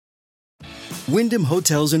Wyndham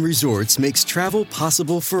Hotels and Resorts makes travel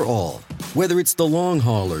possible for all. Whether it's the long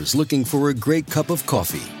haulers looking for a great cup of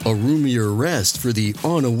coffee, a roomier rest for the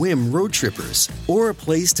on-a-whim road trippers, or a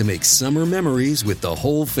place to make summer memories with the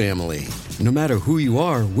whole family. No matter who you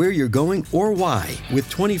are, where you're going, or why, with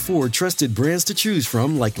 24 trusted brands to choose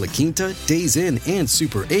from like La Quinta, Days Inn, and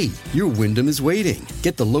Super 8, your Wyndham is waiting.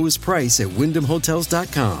 Get the lowest price at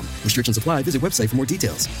WyndhamHotels.com. Restrictions apply. Visit website for more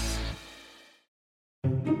details.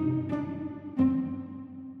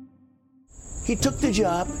 He took the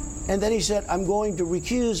job, and then he said, I'm going to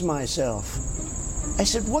recuse myself. I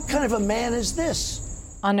said, what kind of a man is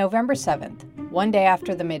this? On November 7th, one day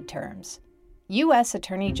after the midterms, U.S.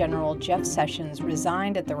 Attorney General Jeff Sessions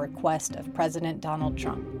resigned at the request of President Donald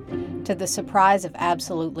Trump, to the surprise of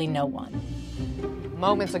absolutely no one.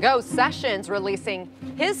 Moments ago, Sessions releasing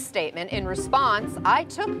his statement in response, I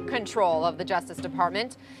took control of the Justice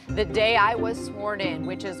Department the day I was sworn in,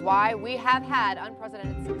 which is why we have had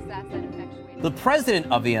unprecedented success and effectuated. The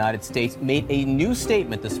President of the United States made a new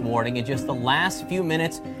statement this morning in just the last few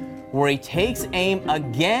minutes where he takes aim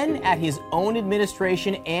again at his own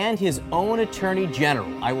administration and his own Attorney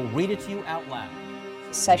General. I will read it to you out loud.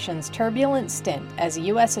 Sessions' turbulent stint as a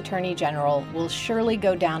U.S. Attorney General will surely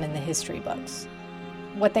go down in the history books.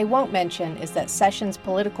 What they won't mention is that Sessions'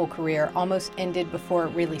 political career almost ended before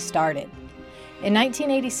it really started. In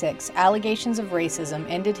 1986, allegations of racism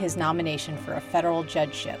ended his nomination for a federal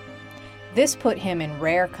judgeship. This put him in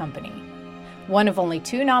rare company, one of only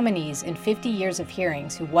 2 nominees in 50 years of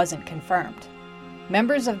hearings who wasn't confirmed.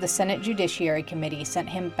 Members of the Senate Judiciary Committee sent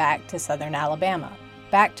him back to Southern Alabama,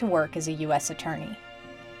 back to work as a U.S. attorney.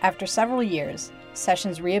 After several years,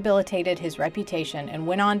 Sessions rehabilitated his reputation and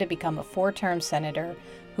went on to become a 4-term senator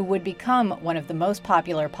who would become one of the most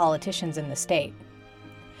popular politicians in the state.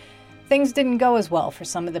 Things didn't go as well for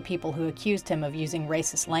some of the people who accused him of using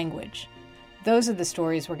racist language. Those are the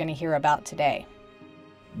stories we're going to hear about today.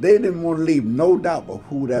 They didn't want to leave no doubt of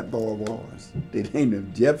who that boy was. They named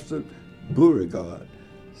him Jefferson Beauregard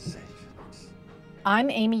Sessions.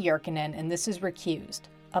 I'm Amy Yerkinen, and this is Recused,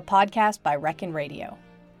 a podcast by Reckon Radio.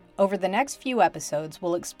 Over the next few episodes,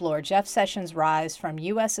 we'll explore Jeff Sessions' rise from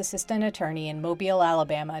U.S. Assistant Attorney in Mobile,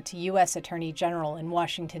 Alabama to U.S. Attorney General in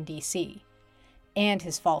Washington, D.C., and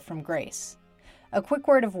his fall from grace. A quick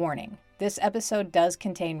word of warning, this episode does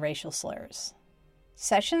contain racial slurs.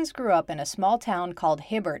 Sessions grew up in a small town called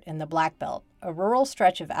Hibbert in the Black Belt, a rural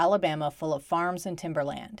stretch of Alabama full of farms and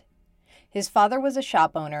timberland. His father was a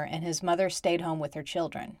shop owner and his mother stayed home with her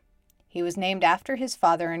children. He was named after his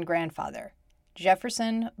father and grandfather,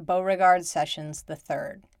 Jefferson Beauregard Sessions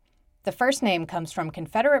III. The first name comes from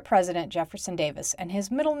Confederate President Jefferson Davis and his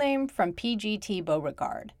middle name from P.G.T.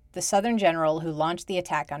 Beauregard, the Southern general who launched the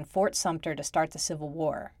attack on Fort Sumter to start the Civil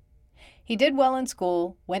War. He did well in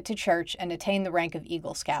school, went to church, and attained the rank of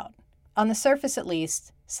Eagle Scout. On the surface at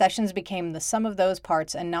least, Sessions became the sum of those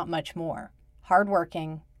parts and not much more: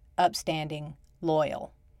 hardworking, upstanding,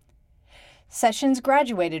 loyal. Sessions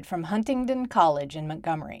graduated from Huntingdon College in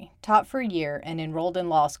Montgomery, taught for a year, and enrolled in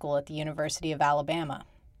law school at the University of Alabama.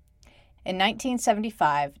 In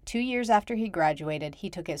 1975, 2 years after he graduated, he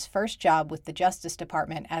took his first job with the Justice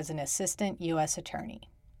Department as an assistant U.S. attorney.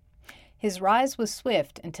 His rise was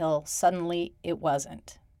swift until suddenly it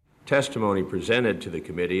wasn't. Testimony presented to the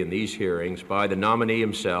committee in these hearings by the nominee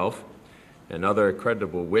himself and other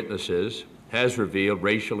credible witnesses has revealed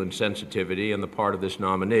racial insensitivity on the part of this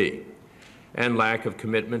nominee and lack of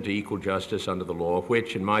commitment to equal justice under the law,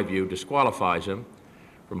 which, in my view, disqualifies him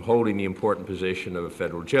from holding the important position of a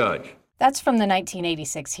federal judge. That's from the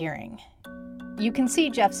 1986 hearing. You can see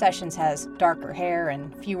Jeff Sessions has darker hair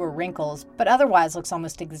and fewer wrinkles, but otherwise looks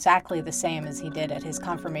almost exactly the same as he did at his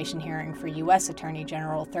confirmation hearing for U.S. Attorney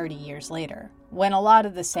General 30 years later, when a lot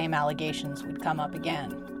of the same allegations would come up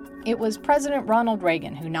again. It was President Ronald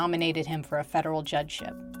Reagan who nominated him for a federal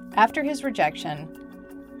judgeship. After his rejection,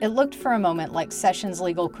 it looked for a moment like Sessions'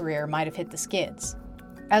 legal career might have hit the skids.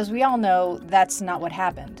 As we all know, that's not what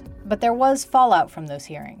happened. But there was fallout from those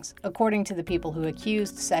hearings, according to the people who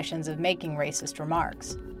accused Sessions of making racist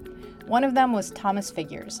remarks. One of them was Thomas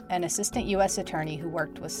Figures, an assistant U.S. attorney who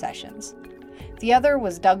worked with Sessions. The other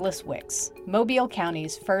was Douglas Wicks, Mobile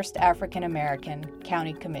County's first African-American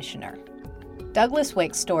county commissioner. Douglas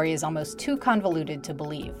Wicks' story is almost too convoluted to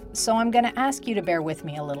believe, so I'm going to ask you to bear with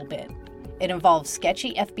me a little bit. It involves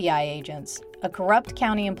sketchy FBI agents, a corrupt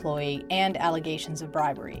county employee, and allegations of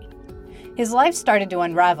bribery. His life started to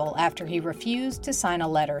unravel after he refused to sign a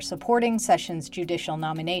letter supporting Sessions' judicial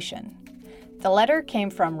nomination. The letter came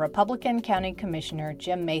from Republican County Commissioner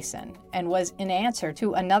Jim Mason and was in answer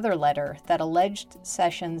to another letter that alleged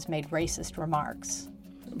Sessions made racist remarks.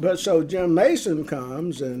 But so Jim Mason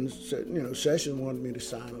comes and said, Sessions wanted me to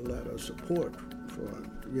sign a letter of support for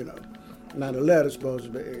him, Not a letter supposed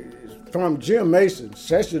to be from Jim Mason.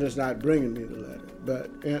 Sessions is not bringing me the letter,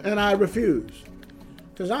 and I refused.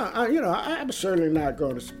 Because I'm certainly not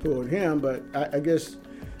going to support him, but I guess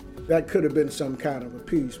that could have been some kind of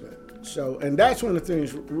appeasement. So, and that's when the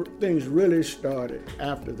things really started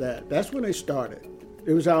after that. That's when they started.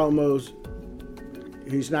 It was almost,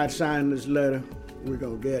 he's not signing this letter, we're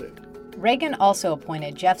going to get it. Reagan also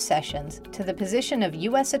appointed Jeff Sessions to the position of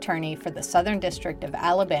U.S. Attorney for the Southern District of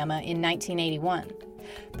Alabama in 1981.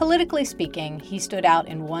 Politically speaking, he stood out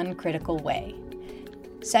in one critical way.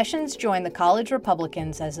 Sessions joined the college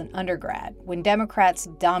Republicans as an undergrad when Democrats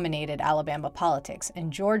dominated Alabama politics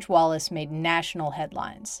and George Wallace made national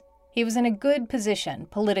headlines. He was in a good position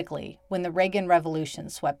politically when the Reagan Revolution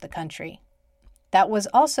swept the country. That was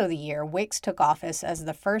also the year Wicks took office as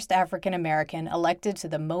the first African American elected to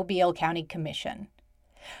the Mobile County Commission.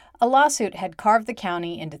 A lawsuit had carved the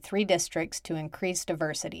county into 3 districts to increase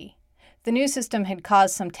diversity. The new system had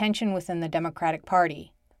caused some tension within the Democratic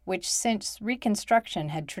Party, which since Reconstruction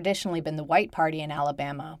had traditionally been the white party in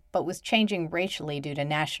Alabama, but was changing racially due to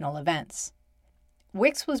national events.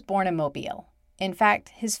 Wicks was born in Mobile. In fact,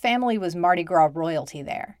 his family was Mardi Gras royalty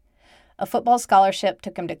there. A football scholarship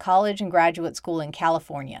took him to college and graduate school in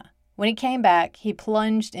California. When he came back, he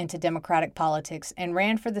plunged into Democratic politics and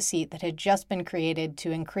ran for the seat that had just been created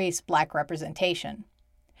to increase black representation.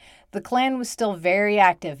 The Klan was still very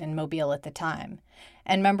active in Mobile at the time,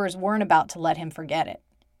 and members weren't about to let him forget it.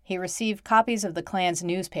 He received copies of the Klan's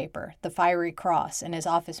newspaper, The Fiery Cross, in his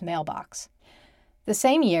office mailbox. The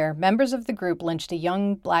same year, members of the group lynched a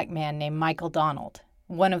young black man named Michael Donald,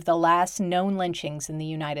 one of the last known lynchings in the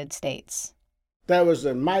United States. That was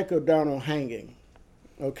the Michael Donald hanging,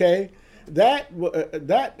 okay?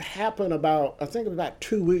 That happened about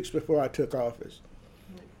 2 weeks before I took office.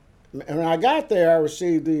 And when I got there, I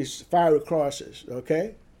received these fiery crosses,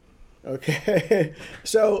 okay? Okay,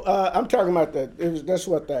 so I'm talking about that's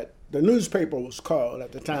what the newspaper was called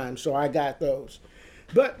at the time, so I got those.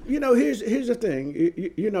 But, here's the thing,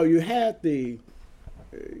 you had the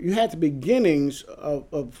beginnings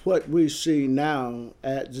of what we see now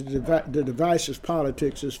as the divisive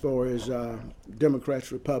politics as far as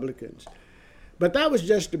Democrats, Republicans. But that was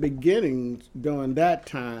just the beginning during that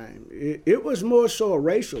time. It was more so a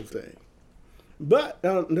racial thing. But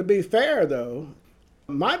to be fair, though,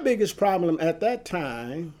 my biggest problem at that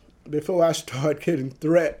time, before I started getting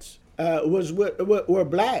threats, were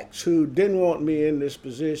blacks who didn't want me in this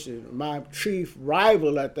position. My chief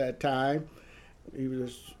rival at that time, he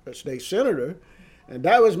was a state senator, and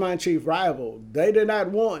that was my chief rival. They did not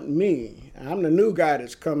want me. I'm the new guy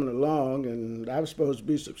that's coming along, and I was supposed to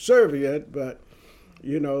be subservient, but,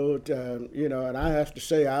 and I have to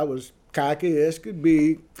say I was cocky as could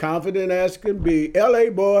be, confident as could be, L.A.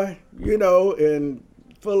 boy, and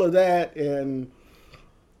full of that. And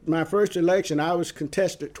my first election, I was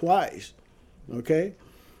contested twice, okay?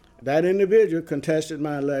 That individual contested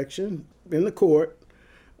my election in the court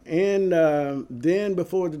and then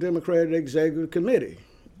before the Democratic Executive Committee.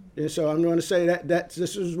 And so I'm going to say that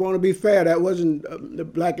this is want to be fair. That wasn't the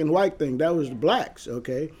black and white thing. That was the blacks,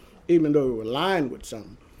 okay? Even though we were aligned with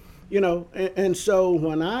something. And so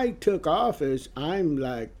when I took office, I'm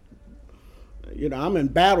like, I'm in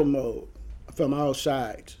battle mode from all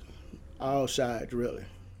sides, really.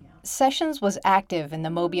 Sessions was active in the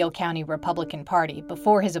Mobile County Republican Party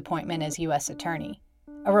before his appointment as U.S. Attorney.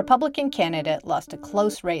 A Republican candidate lost a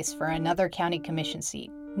close race for another county commission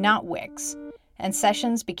seat, not Wicks, and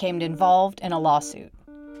Sessions became involved in a lawsuit.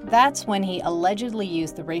 That's when he allegedly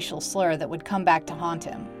used the racial slur that would come back to haunt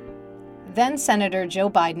him. Then Senator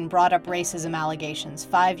Joe Biden brought up racism allegations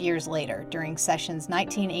 5 years later during Sessions'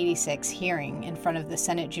 1986 hearing in front of the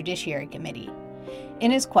Senate Judiciary Committee.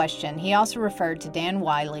 In his question, he also referred to Dan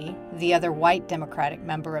Wiley, the other white Democratic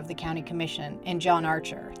member of the county commission, and John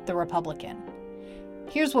Archer, the Republican.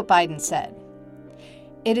 Here's what Biden said.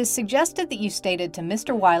 "It is suggested that you stated to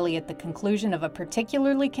Mr. Wiley at the conclusion of a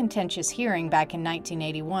particularly contentious hearing back in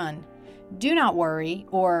 1981, 'Do not worry,'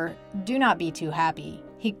 or 'Do not be too happy.'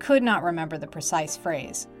 He could not remember the precise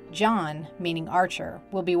phrase. John, meaning Archer,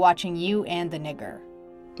 will be watching you and the nigger."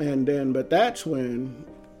 But that's when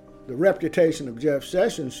the reputation of Jeff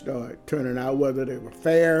Sessions started turning out, whether they were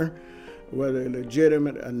fair, whether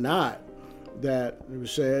legitimate or not, that it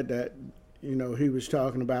was said that, he was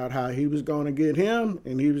talking about how he was going to get him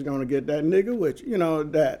and he was going to get that nigger, which,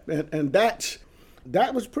 that. And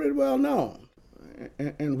that was pretty well known.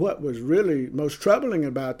 And what was really most troubling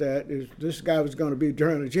about that is this guy was going to be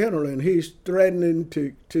Attorney General, and he's threatening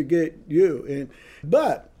to get you.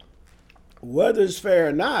 But whether it's fair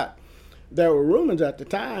or not, there were rumors at the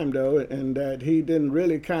time, though, and that he didn't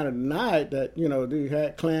really kind of deny it, that, he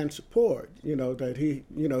had Klan support, that he,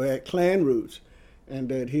 had Klan roots, and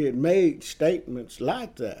that he had made statements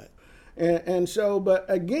like that. And so, but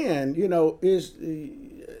again, he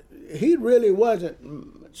really wasn't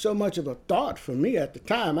so much of a thought for me at the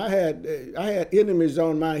time. I had enemies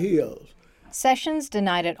on my heels. Sessions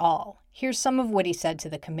denied it all. Here's some of what he said to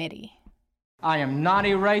the committee. I am not a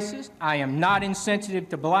racist. I am not insensitive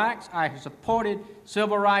to blacks. I have supported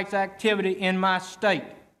civil rights activity in my state.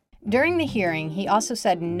 During the hearing, he also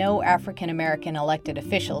said no African-American elected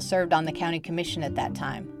official served on the county commission at that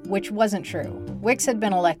time, which wasn't true. Wicks had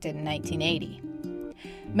been elected in 1980.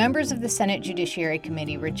 Members of the Senate Judiciary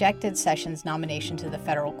Committee rejected Sessions' nomination to the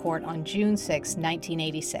federal court on June 6,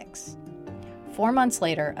 1986. 4 months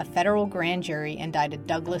later, a federal grand jury indicted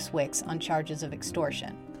Douglas Wicks on charges of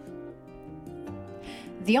extortion.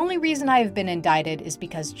 The only reason I have been indicted is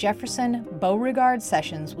because Jefferson Beauregard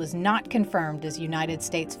Sessions was not confirmed as United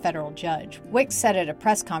States federal judge, Wicks said at a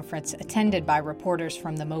press conference attended by reporters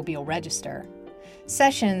from the Mobile Register.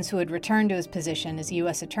 Sessions, who had returned to his position as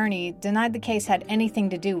U.S. Attorney, denied the case had anything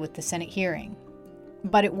to do with the Senate hearing.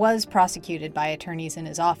 But it was prosecuted by attorneys in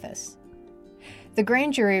his office. The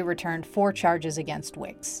grand jury returned 4 charges against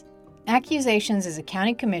Wicks. Accusations as a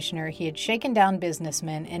county commissioner he had shaken down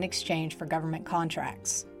businessmen in exchange for government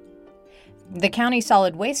contracts. The county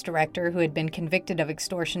solid waste director, who had been convicted of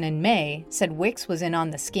extortion in May, said Wicks was in on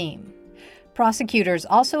the scheme. Prosecutors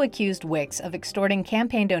also accused Wicks of extorting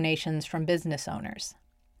campaign donations from business owners.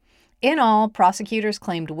 In all, prosecutors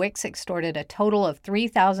claimed Wicks extorted a total of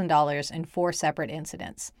 $3,000 in 4 separate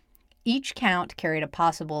incidents. Each count carried a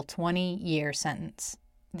possible 20-year sentence.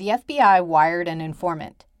 The FBI wired an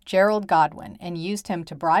informant, Gerald Godwin, and used him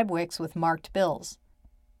to bribe Wicks with marked bills.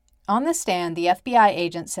 On the stand, the FBI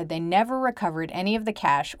agent said they never recovered any of the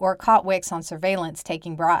cash or caught Wicks on surveillance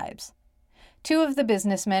taking bribes. 2 of the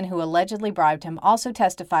businessmen who allegedly bribed him also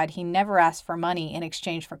testified he never asked for money in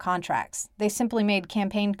exchange for contracts. They simply made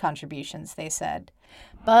campaign contributions, they said.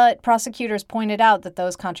 But prosecutors pointed out that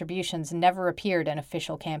those contributions never appeared in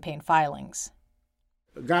official campaign filings.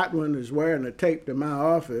 Godwin is wearing a tape to my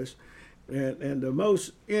office, and the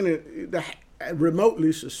most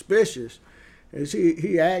remotely suspicious is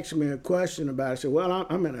he asked me a question about it. I said, well,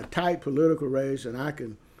 I'm in a tight political race, and I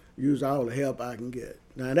can use all the help I can get.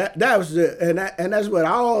 Now, that was it, and that's what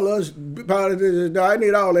all us politicians do. I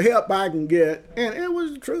need all the help I can get, and it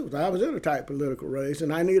was the truth. I was in a tight political race,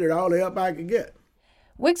 and I needed all the help I could get.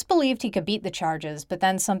 Wicks believed he could beat the charges, but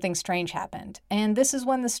then something strange happened, and this is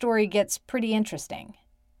when the story gets pretty interesting.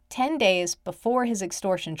 10 days before his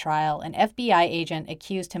extortion trial, an FBI agent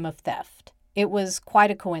accused him of theft. It was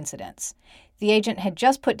quite a coincidence. The agent had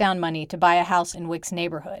just put down money to buy a house in Wicks'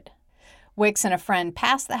 neighborhood. Wicks and a friend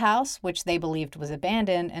passed the house, which they believed was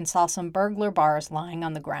abandoned, and saw some burglar bars lying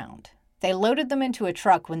on the ground. They loaded them into a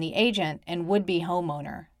truck when the agent and would-be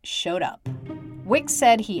homeowner showed up. Wicks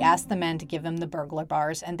said he asked the men to give him the burglar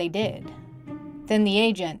bars, and they did. Then the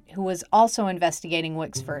agent, who was also investigating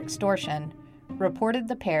Wicks for extortion, reported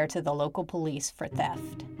the pair to the local police for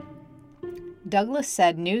theft. Douglas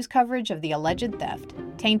said news coverage of the alleged theft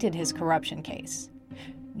tainted his corruption case.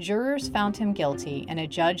 Jurors found him guilty, and a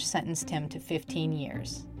judge sentenced him to 15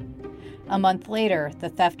 years. A month later, the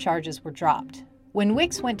theft charges were dropped. When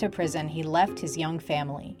Wicks went to prison, he left his young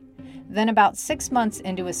family. Then about 6 months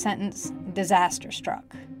into his sentence, disaster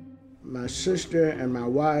struck. My sister and my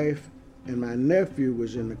wife and my nephew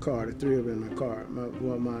was in the car, the 3 of them in the car.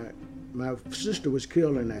 My sister was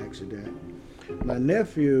killed in an accident. My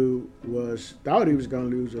nephew thought he was going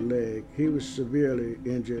to lose a leg. He was severely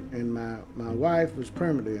injured, and my wife was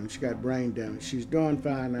permanently injured. She got brain damage. She's doing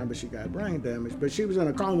fine now, but she got brain damage. But she was in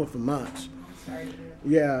a coma for months. Sorry to hear that.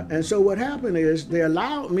 Yeah, and so what happened is they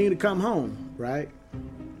allowed me to come home, right?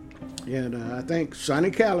 And I think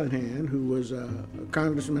Sonny Callahan, who was a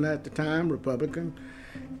congressman at the time, Republican,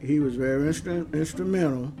 he was very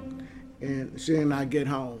instrumental in seeing I get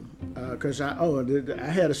home. Because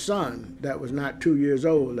I had a son that was not 2 years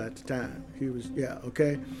old at the time. He was,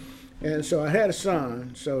 And so I had a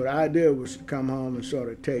son, so the idea was to come home and sort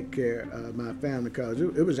of take care of my family, because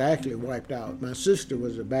it was actually wiped out. My sister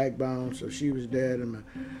was a backbone, so she was dead, and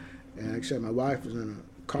like I said, my wife was in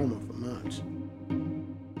a coma for months.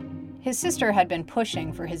 His sister had been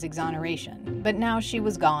pushing for his exoneration, but now she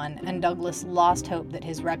was gone, and Douglas lost hope that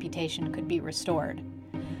his reputation could be restored.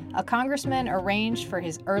 A congressman arranged for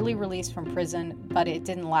his early release from prison, but it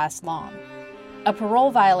didn't last long. A parole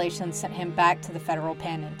violation sent him back to the federal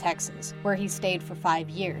pen in Texas, where he stayed for 5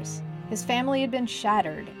 years. His family had been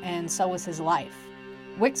shattered, and so was his life.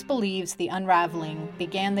 Wicks believes the unraveling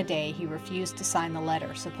began the day he refused to sign the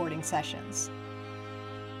letter supporting Sessions.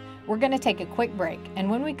 We're going to take a quick break, and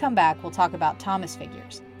when we come back, we'll talk about Thomas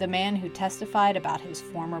Figures, the man who testified about his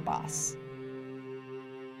former boss.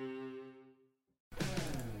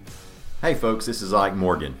 Hey folks, this is Ike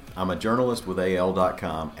Morgan. I'm a journalist with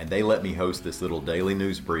AL.com, and they let me host this little daily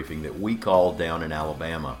news briefing that we call Down in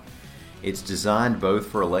Alabama. It's designed both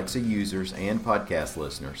for Alexa users and podcast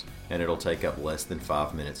listeners, and it'll take up less than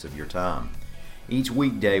 5 minutes of your time. Each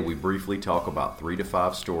weekday, we briefly talk about 3 to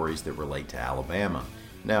 5 stories that relate to Alabama.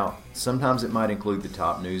 Now, sometimes it might include the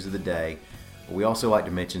top news of the day, but we also like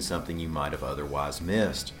to mention something you might have otherwise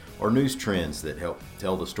missed, or news trends that help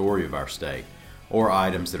tell the story of our state, or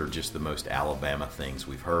items that are just the most Alabama things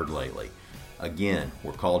we've heard lately. Again,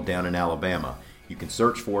 we're called Down in Alabama. You can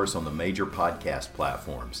search for us on the major podcast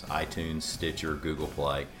platforms, iTunes, Stitcher, Google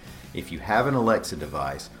Play. If you have an Alexa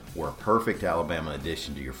device, we're a perfect Alabama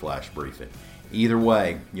addition to your flash briefing. Either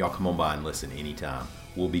way, y'all come on by and listen anytime.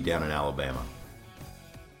 We'll be down in Alabama.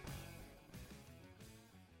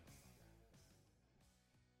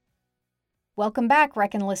 Welcome back,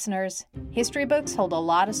 Reckon listeners. History books hold a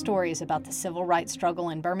lot of stories about the civil rights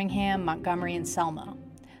struggle in Birmingham, Montgomery, and Selma.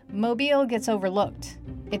 Mobile gets overlooked.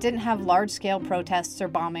 It didn't have large-scale protests or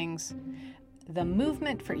bombings. The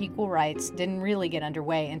movement for equal rights didn't really get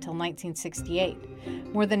underway until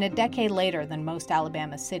 1968, more than a decade later than most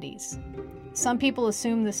Alabama cities. Some people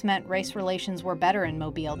assume this meant race relations were better in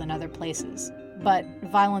Mobile than other places, but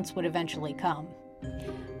violence would eventually come.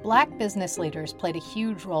 Black business leaders played a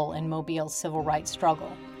huge role in Mobile's civil rights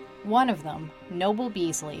struggle. One of them, Noble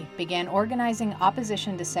Beasley, began organizing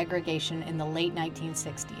opposition to segregation in the late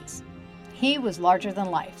 1960s. He was larger than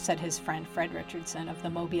life, said his friend Fred Richardson of the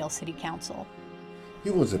Mobile City Council. He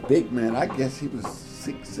was a big man. I guess he was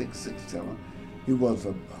 6'6", 6'7". He was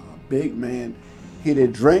a big man. He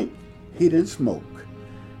didn't drink. He didn't smoke.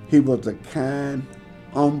 He was a kind,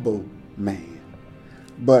 humble man.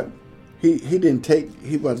 But he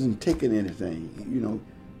wasn't taking anything. You know,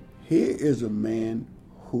 here is a man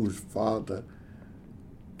whose father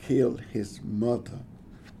killed his mother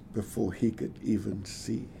before he could even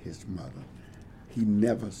see his mother. He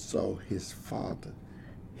never saw his father.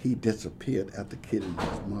 He disappeared after killing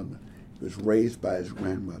his mother. He was raised by his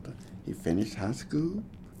grandmother. He finished high school.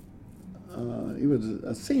 He was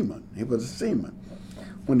a seaman.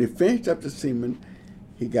 When he finished up the seaman,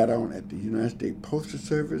 he got on at the United States Postal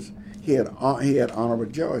Service. He had honorable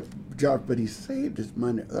jobs, but he saved his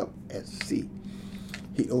money up at sea.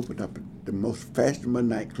 He opened up the most fashionable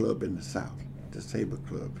nightclub in the South, the Sabre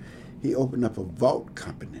Club. He opened up a vault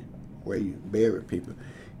company where you bury people.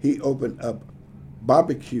 He opened up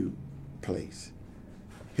barbecue place.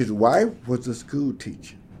 His wife was a school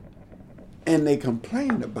teacher, and they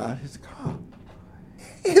complained about his car.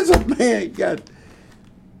 Here's a man got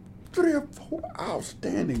 3 or 4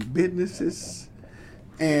 outstanding businesses,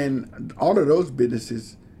 and all of those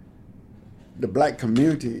businesses, the black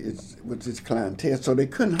community was his clientele, so they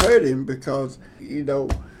couldn't hurt him because,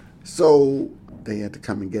 so they had to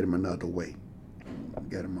come and get him another way,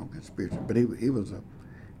 get him on conspiracy. But he was a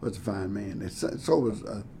fine man. And so was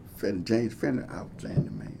James Fenner,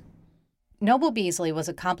 outstanding man. Noble Beasley was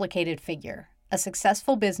a complicated figure, a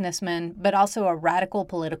successful businessman, but also a radical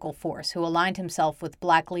political force who aligned himself with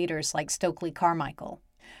black leaders like Stokely Carmichael.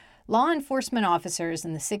 Law enforcement officers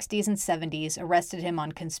in the 60s and 70s arrested him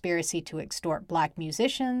on conspiracy to extort black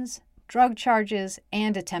musicians, drug charges,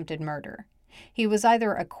 and attempted murder. He was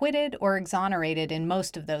either acquitted or exonerated in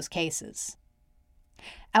most of those cases.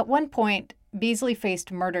 At one point, Beasley faced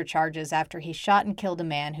murder charges after he shot and killed a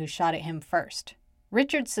man who shot at him first.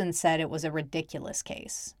 Richardson said it was a ridiculous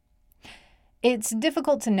case. It's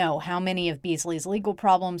difficult to know how many of Beasley's legal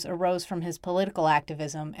problems arose from his political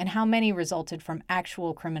activism and how many resulted from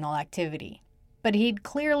actual criminal activity. But he'd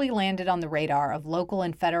clearly landed on the radar of local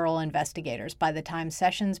and federal investigators by the time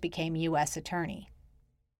Sessions became U.S. Attorney.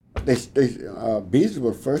 Beasley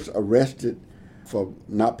was first arrested for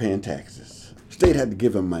not paying taxes. State had to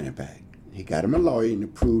give him money back. He got him a lawyer and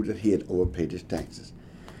it proved that he had overpaid his taxes.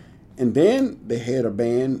 And then they had a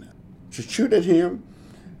band to shoot at him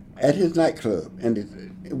at his nightclub, and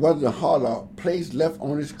it wasn't a hollow place left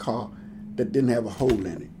on his car that didn't have a hole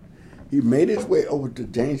in it. He made his way over to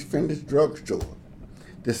James Fender's drugstore.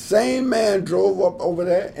 The same man drove up over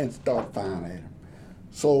there and started firing at him.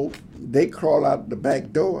 So they crawled out the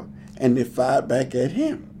back door and they fired back at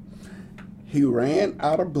him. He ran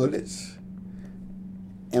out of bullets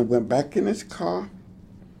and went back in his car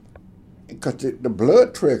because the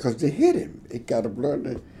blood trail, because they hit him. It got a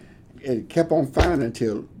blood, it kept on firing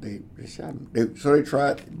until they shot him. So they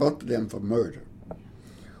tried both of them for murder.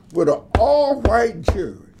 With an all-white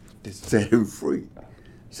jury, they set him free.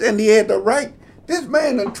 Saying he had the right. This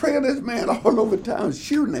man done trailed this man all over town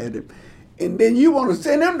shooting at him. And then you want to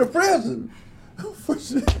send him to prison for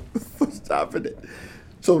stopping it.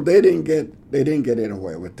 So they didn't get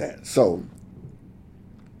anywhere with that. So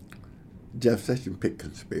Jeff Sessions picked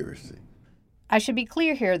conspiracy. I should be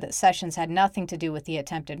clear here that Sessions had nothing to do with the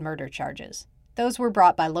attempted murder charges. Those were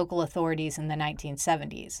brought by local authorities in the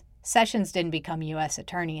 1970s. Sessions didn't become U.S.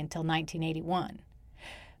 Attorney until 1981.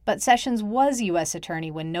 But Sessions was U.S. Attorney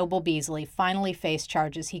when Noble Beasley finally faced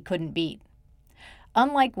charges he couldn't beat.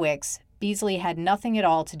 Unlike Wicks, Beasley had nothing at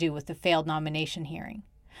all to do with the failed nomination hearing.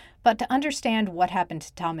 But to understand what happened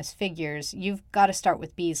to Thomas Figures, you've got to start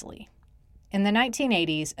with Beasley. In the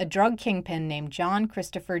 1980s, a drug kingpin named John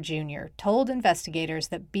Christopher Jr. told investigators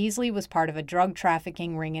that Beasley was part of a drug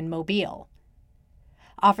trafficking ring in Mobile.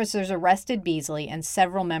 Officers arrested Beasley and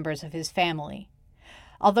several members of his family.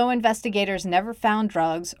 Although investigators never found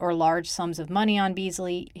drugs or large sums of money on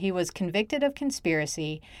Beasley, he was convicted of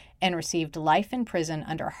conspiracy and received life in prison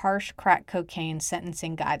under harsh crack cocaine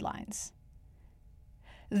sentencing guidelines.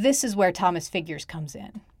 This is where Thomas Figures comes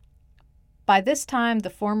in. By this time, the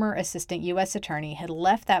former assistant U.S. attorney had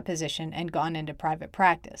left that position and gone into private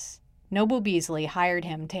practice. Noble Beasley hired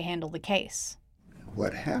him to handle the case.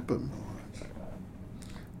 What happened was,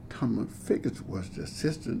 Thomas Figures was the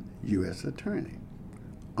assistant U.S. attorney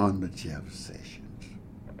under Jeff Sessions.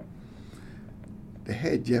 They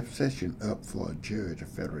had Jeff Sessions up for a judge, a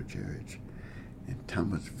federal judge, and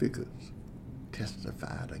Thomas Figures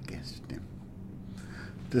testified against him.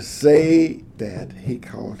 To say that he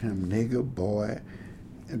called him nigger, boy,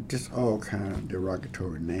 and just all kind of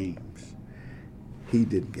derogatory names, he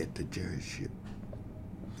didn't get the judgeship.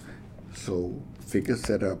 So Figures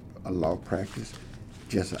set up a law practice,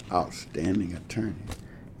 just an outstanding attorney,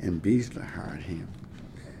 and Beasley hired him.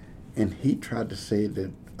 And he tried to say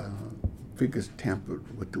that Figures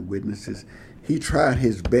tampered with the witnesses. He tried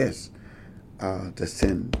his best to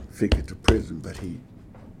send Figures to prison, but he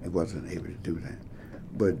wasn't able to do that.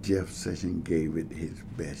 But Jeff Sessions gave it his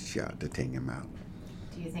best shot to take him out.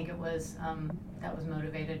 Do you think it was that was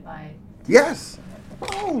motivated by? Yes.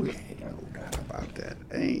 Oh, ain't no doubt about that.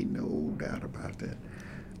 Ain't no doubt about that.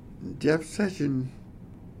 Jeff Sessions,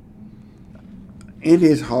 in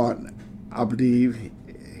his heart, I believe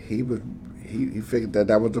he figured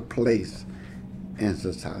that was a place in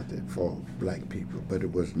society for black people, but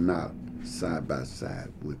it was not side by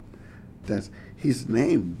side with that. His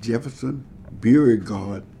name, Jefferson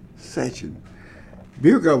Beauregard Sessions.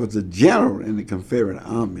 Beauregard was a general in the Confederate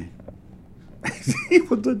Army. He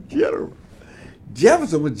was a general.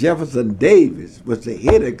 Jefferson was Jefferson Davis, was the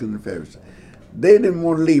head of the Confederacy. They didn't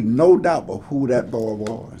want to leave no doubt about who that boy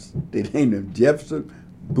was. They named him Jefferson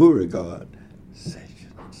Beauregard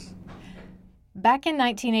Sessions. Back in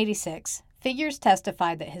 1986, Figures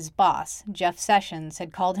testified that his boss, Jeff Sessions,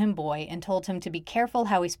 had called him boy and told him to be careful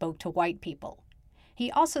how he spoke to white people. He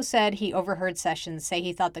also said he overheard Sessions say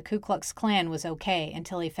he thought the Ku Klux Klan was okay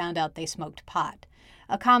until he found out they smoked pot,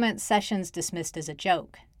 a comment Sessions dismissed as a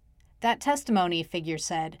joke. That testimony, Figures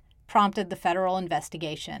said, prompted the federal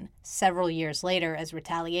investigation several years later as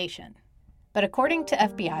retaliation. But according to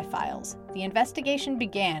FBI files, the investigation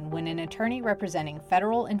began when an attorney representing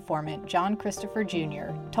federal informant John Christopher Jr.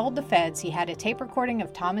 told the feds he had a tape recording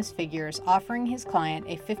of Thomas Figures offering his client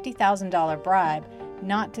a $50,000 bribe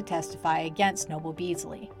not to testify against Noble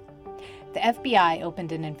Beasley. The FBI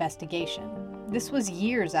opened an investigation. This was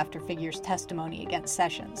years after Figures' testimony against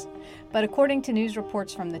Sessions, but according to news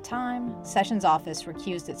reports from the time, Sessions' office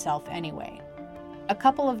recused itself anyway. A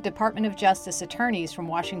couple of Department of Justice attorneys from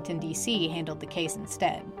Washington, D.C. handled the case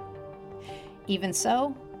instead. Even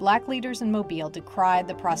so, black leaders in Mobile decried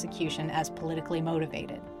the prosecution as politically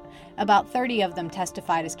motivated. About 30 of them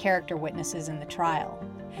testified as character witnesses in the trial.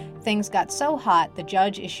 Things got so hot, the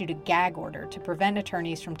judge issued a gag order to prevent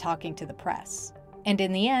attorneys from talking to the press. And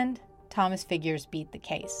in the end, Thomas Figures beat the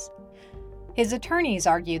case. His attorneys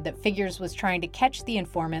argued that Figures was trying to catch the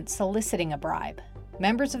informant soliciting a bribe.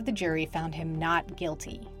 Members of the jury found him not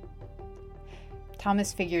guilty.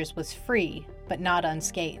 Thomas Figures was free, but not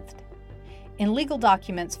unscathed. In legal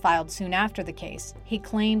documents filed soon after the case, he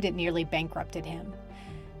claimed it nearly bankrupted him,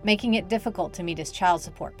 making it difficult to meet his child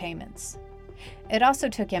support payments. It also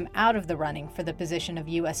took him out of the running for the position of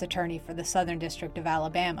U.S. Attorney for the Southern District of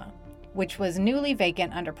Alabama, which was newly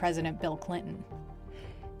vacant under President Bill Clinton.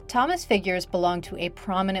 Thomas Figures belonged to a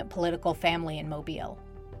prominent political family in Mobile.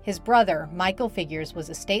 His brother, Michael Figures, was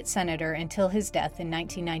a state senator until his death in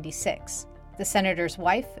 1996. The senator's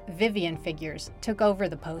wife, Vivian Figures, took over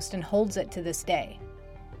the post and holds it to this day.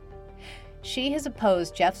 She has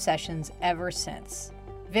opposed Jeff Sessions ever since.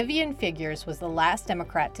 Vivian Figures was the last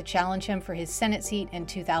Democrat to challenge him for his Senate seat in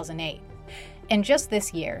 2008. And just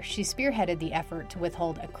this year, she spearheaded the effort to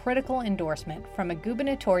withhold a critical endorsement from a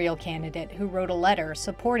gubernatorial candidate who wrote a letter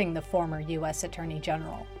supporting the former U.S. Attorney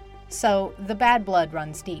General. So, the bad blood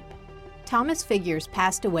runs deep. Thomas Figures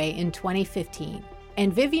passed away in 2015,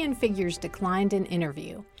 and Vivian Figures declined an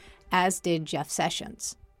interview, as did Jeff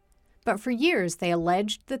Sessions. But for years, they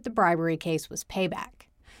alleged that the bribery case was payback.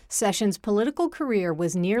 Sessions' political career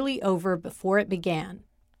was nearly over before it began.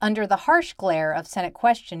 Under the harsh glare of Senate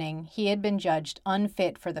questioning, he had been judged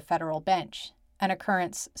unfit for the federal bench, an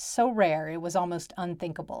occurrence so rare it was almost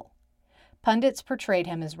unthinkable. Pundits portrayed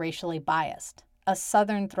him as racially biased, a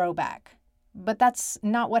Southern throwback. But that's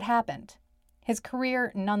not what happened. His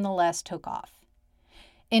career nonetheless took off.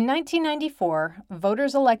 In 1994,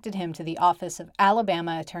 voters elected him to the office of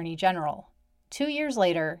Alabama Attorney General. 2 years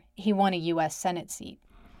later, he won a U.S. Senate seat.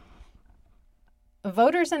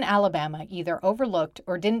 Voters in Alabama either overlooked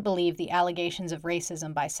or didn't believe the allegations of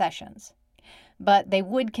racism by Sessions. But they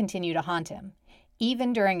would continue to haunt him,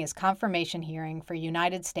 even during his confirmation hearing for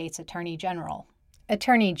United States Attorney General.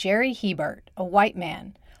 Attorney Jerry Hebert, a white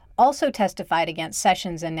man, also testified against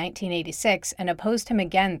Sessions in 1986 and opposed him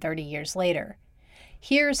again 30 years later.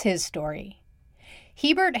 Here's his story.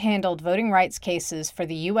 Hebert handled voting rights cases for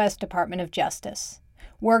the U.S. Department of Justice,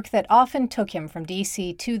 work that often took him from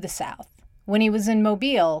D.C. to the South. When he was in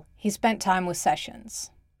Mobile, he spent time with Sessions.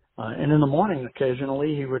 And in the morning,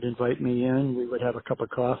 occasionally, he would invite me in. We would have a cup of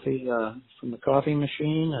coffee from the coffee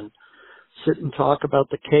machine and sit and talk about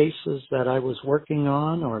the cases that I was working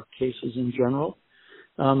on or cases in general.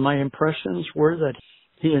 My impressions were that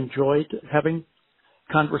he enjoyed having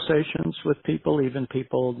conversations with people, even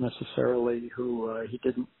people necessarily who he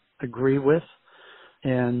didn't agree with,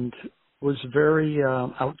 and was very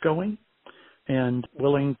outgoing and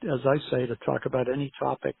willing, as I say, to talk about any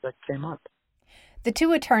topic that came up. The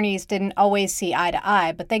two attorneys didn't always see eye to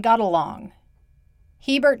eye, but they got along.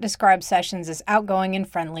 Hebert described Sessions as outgoing and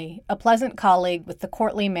friendly, a pleasant colleague with the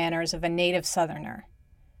courtly manners of a native Southerner.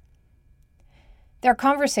 Their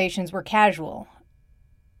conversations were casual.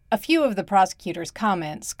 A few of the prosecutor's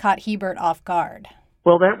comments caught Hebert off guard.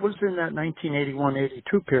 Well, that was in that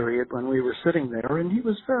 1981-82 period when we were sitting there, and he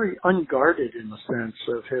was very unguarded in the sense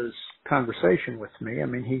of his conversation with me. I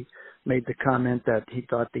mean, he made the comment that he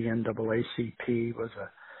thought the NAACP was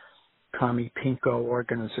a commie pinko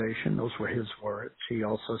organization. Those were his words. He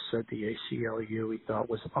also said the ACLU he thought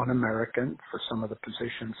was un-American for some of the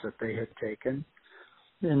positions that they had taken.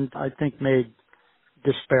 And I think made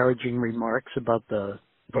disparaging remarks about the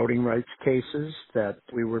voting rights cases that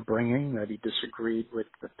we were bringing, that he disagreed with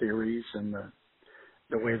the theories and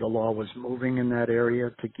the way the law was moving in that area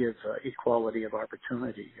to give equality of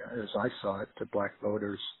opportunity, as I saw it, to black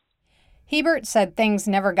voters. Hebert said things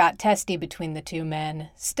never got testy between the two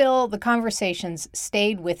men. Still, the conversations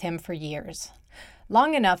stayed with him for years,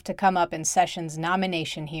 long enough to come up in Sessions'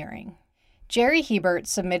 nomination hearing. Jerry Hebert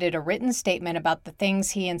submitted a written statement about the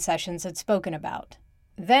things he and Sessions had spoken about.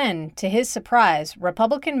 Then, to his surprise,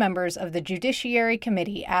 Republican members of the Judiciary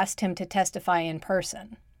Committee asked him to testify in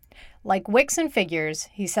person. Like Wicks and Figures,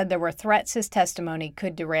 he said there were threats his testimony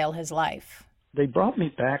could derail his life. They brought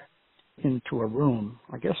me back into a room,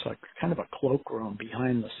 I guess like kind of a cloakroom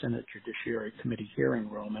behind the Senate Judiciary Committee hearing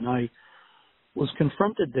room, and I was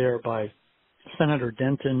confronted there by Senator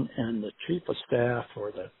Denton and the chief of staff,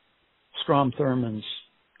 or the Strom Thurmond's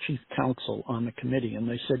chief counsel on the committee, and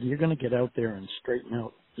they said, "You're going to get out there and straighten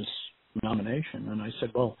out this nomination." And I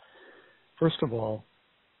said, "Well, first of all,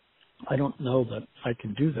 I don't know that I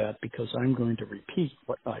can do that because I'm going to repeat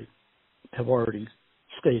what I have already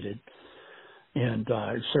stated. And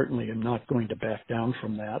I certainly am not going to back down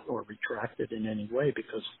from that or retract it in any way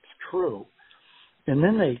because it's true." And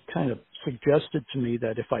then they kind of suggested to me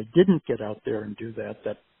that if I didn't get out there and do that,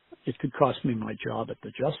 that it could cost me my job at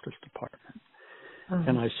the Justice Department. Mm-hmm.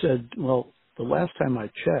 And I said, well, the last time I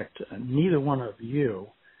checked, neither one of you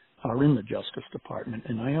are in the Justice Department,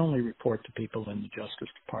 and I only report to people in the Justice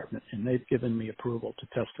Department, and they've given me approval to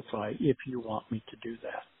testify if you want me to do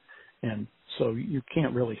that. And so you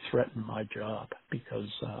can't really threaten my job because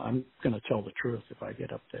I'm going to tell the truth if I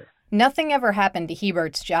get up there. Nothing ever happened to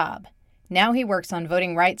Hebert's job. Now he works on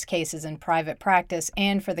voting rights cases in private practice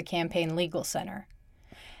and for the Campaign Legal Center.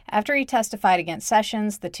 After he testified against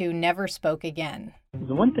Sessions, the two never spoke again.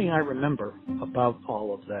 The one thing I remember about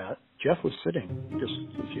all of that Jeff was sitting just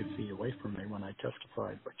a few feet away from me when I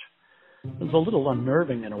testified, which was a little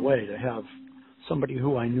unnerving in a way to have somebody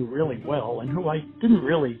who I knew really well and who I didn't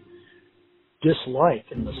really dislike,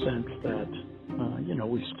 in the sense that,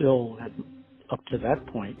 we still had, up to that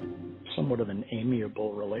point, somewhat of an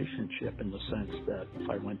amiable relationship, in the sense that if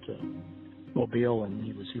I went to Mobile and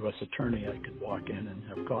he was U.S. Attorney, I could walk in and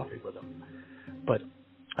have coffee with him. But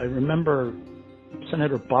I remember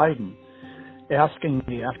Senator Biden asking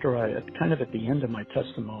me after kind of at the end of my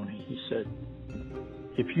testimony, he said,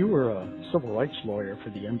 if you were a civil rights lawyer for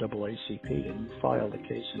the NAACP and you filed a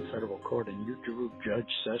case in federal court and you drew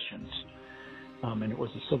Judge Sessions, and it was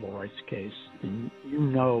a civil rights case, and you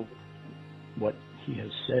know what he has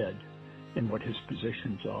said and what his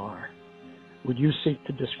positions are, would you seek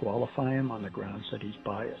to disqualify him on the grounds that he's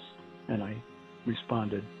biased? And I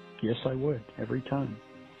responded, yes, I would, every time.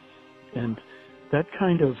 And that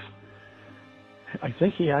kind of, I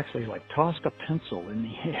think he actually tossed a pencil in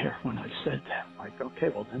the air when I said that. Okay,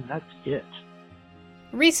 well then that's it.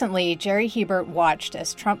 Recently, Jerry Hebert watched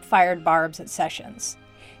as Trump fired barbs at Sessions.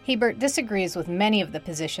 Hebert disagrees with many of the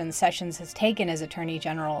positions Sessions has taken as Attorney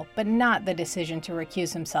General, but not the decision to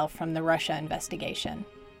recuse himself from the Russia investigation.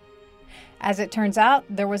 As it turns out,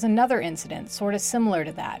 there was another incident sort of similar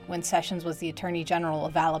to that when Sessions was the Attorney General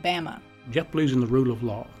of Alabama. Jeff believes in the rule of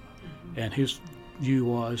law, and his view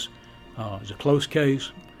was it's a close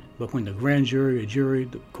case, but when the grand jury, a jury,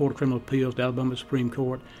 the Court of Criminal Appeals, the Alabama Supreme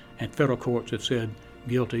Court, and federal courts have said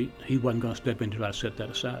guilty, he wasn't going to step in to try to set that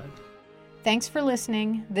aside. Thanks for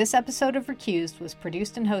listening. This episode of Recused was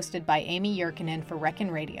produced and hosted by Amy Yurkinen for Reckon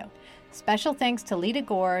Radio. Special thanks to Lita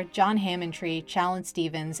Gore, John Hammontree, Challen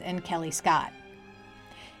Stevens, and Kelly Scott.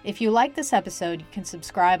 If you like this episode, you can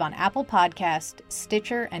subscribe on Apple Podcasts,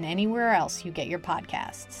 Stitcher, and anywhere else you get your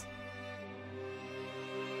podcasts.